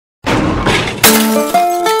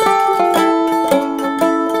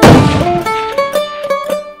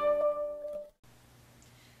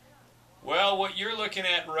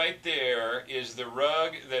right there is the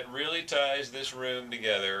rug that really ties this room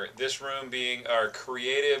together. This room being our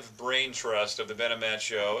creative brain trust of the Ben and Matt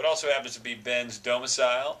Show. It also happens to be Ben's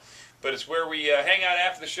domicile, but it's where we hang out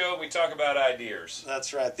after the show and we talk about ideas.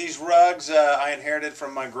 That's right. These rugs I inherited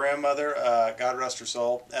from my grandmother, God rest her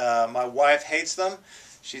soul. My wife hates them.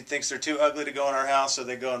 She thinks they're too ugly to go in our house, so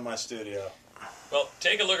they go in my studio. Well,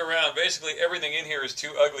 take a look around. Basically, everything in here is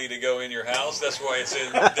too ugly to go in your house. That's why it's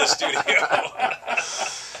in the studio.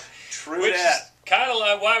 True Which that. is kind of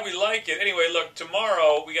like why we like it. Anyway, look,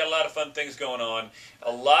 tomorrow we got a lot of fun things going on.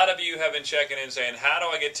 A lot of you have been checking in saying, how do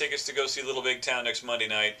I get tickets to go see Little Big Town next Monday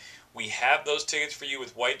night? We have those tickets for you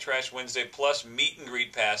with White Trash Wednesday plus meet and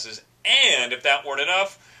greet passes. And if that weren't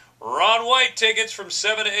enough, Ron White tickets from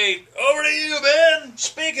 7 to 8. Over to you, Ben.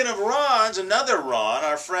 Speaking of Ron's, another Ron,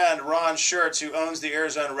 our friend Ron Schertz, who owns the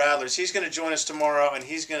Arizona Rattlers, he's going to join us tomorrow, and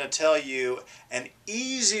he's going to tell you an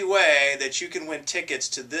easy way that you can win tickets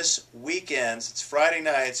to this weekend's, it's Friday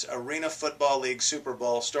night's, Arena Football League Super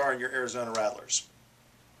Bowl starring your Arizona Rattlers.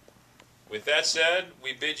 With that said,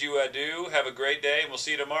 we bid you adieu. Have a great day, and we'll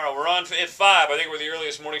see you tomorrow. We're on at 5. I think we're the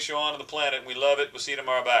earliest morning show on the planet, and we love it. We'll see you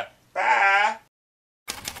tomorrow. Bye. Bye.